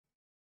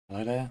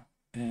Hello there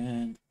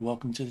and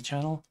welcome to the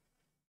channel.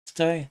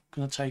 Today I'm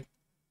going to take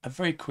a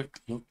very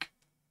quick look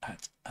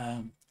at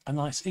a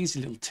nice easy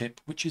little tip,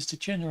 which is to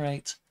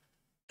generate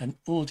an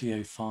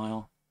audio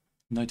file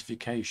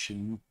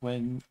notification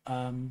when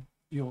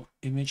your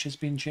image has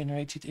been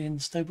generated in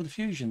Stable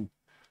Diffusion.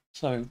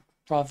 So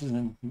rather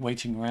than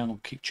waiting around or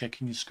keep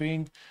checking your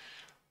screen,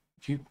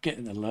 you get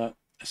an alert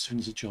as soon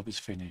as the job is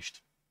finished.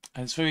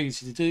 And it's very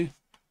easy to do.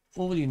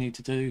 All you need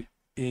to do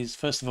is,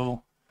 first of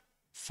all,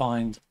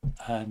 find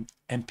an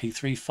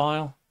MP3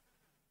 file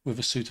with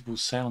a suitable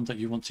sound that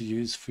you want to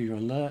use for your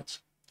alert.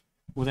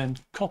 We'll then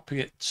copy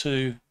it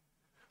to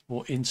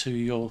or into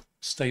your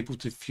Stable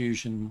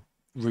Diffusion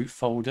root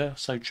folder.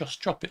 So just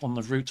drop it on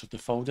the root of the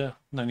folder.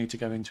 No need to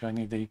go into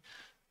any of the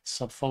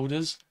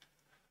subfolders.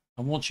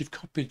 And once you've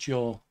copied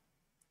your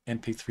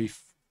MP3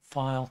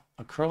 file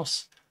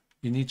across,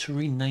 you need to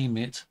rename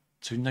it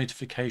to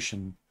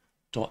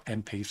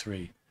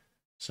notification.mp3.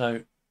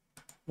 So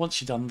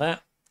once you've done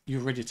that, you're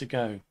ready to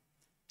go.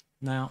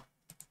 Now,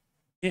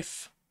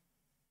 if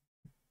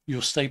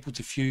your Stable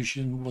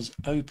Diffusion was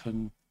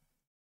open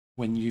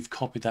when you've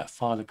copied that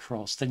file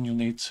across, then you'll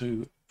need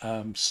to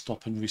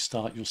stop and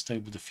restart your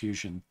Stable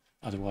Diffusion.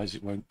 Otherwise,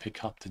 it won't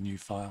pick up the new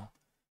file.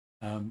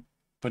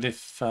 But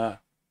if your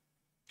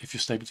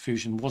Stable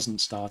Diffusion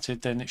wasn't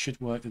started, then it should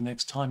work the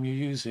next time you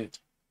use it.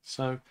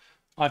 So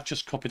I've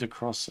just copied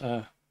across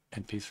a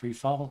MP3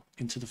 file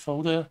into the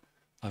folder.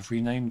 I've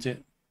renamed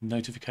it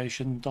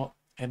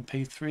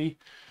notification.mp3.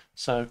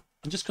 So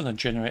I'm just going to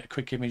generate a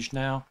quick image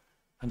now,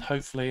 and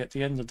hopefully at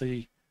the end of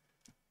the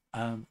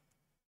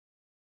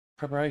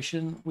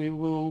preparation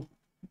we'll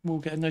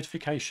get a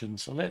notification.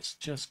 So let's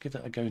just give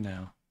it a go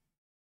now.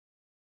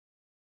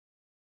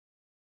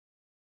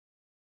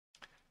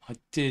 I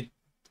did,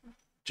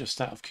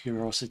 just out of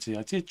curiosity,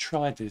 I did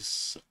try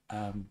this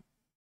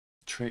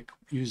trick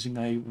using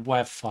a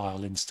WAV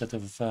file instead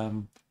of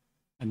an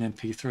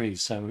MP3,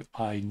 so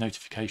a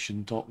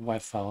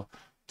notification.wav file,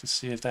 to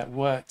see if that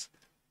worked,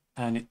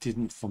 and it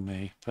didn't for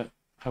me. But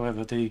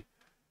however, the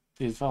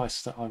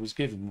advice that I was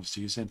given was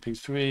to use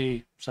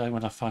MP3, so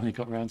when I finally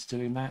got around to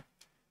doing that,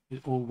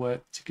 it all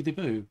worked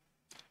tickety-boo.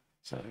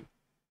 So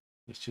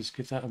let's just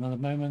give that another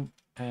moment,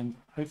 and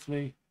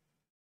hopefully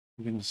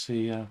we're going to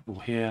see or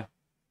hear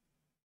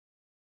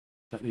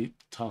that the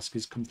task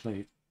is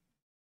complete.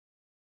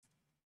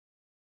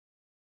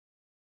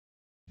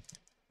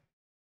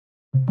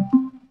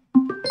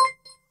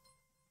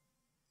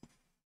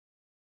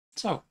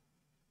 So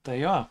there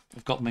you are.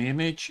 I've got my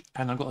image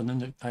and I've got a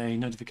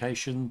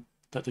notification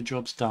that the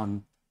job's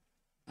done.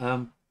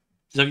 So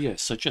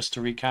yes, so just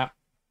to recap,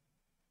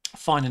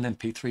 find an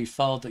MP3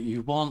 file that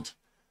you want,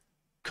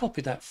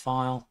 copy that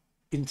file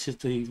into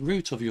the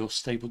root of your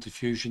Stable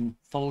Diffusion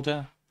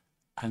folder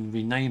and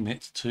rename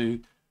it to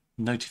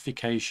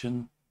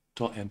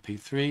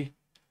notification.mp3.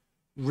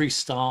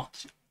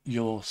 Restart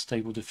your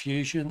Stable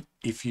Diffusion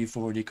if you've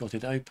already got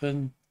it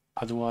open.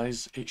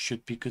 Otherwise, it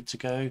should be good to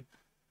go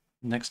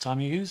next time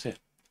you use it.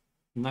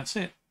 And that's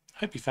it.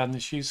 Hope you found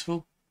this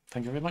useful.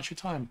 Thank you very much for your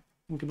time,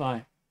 and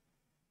goodbye.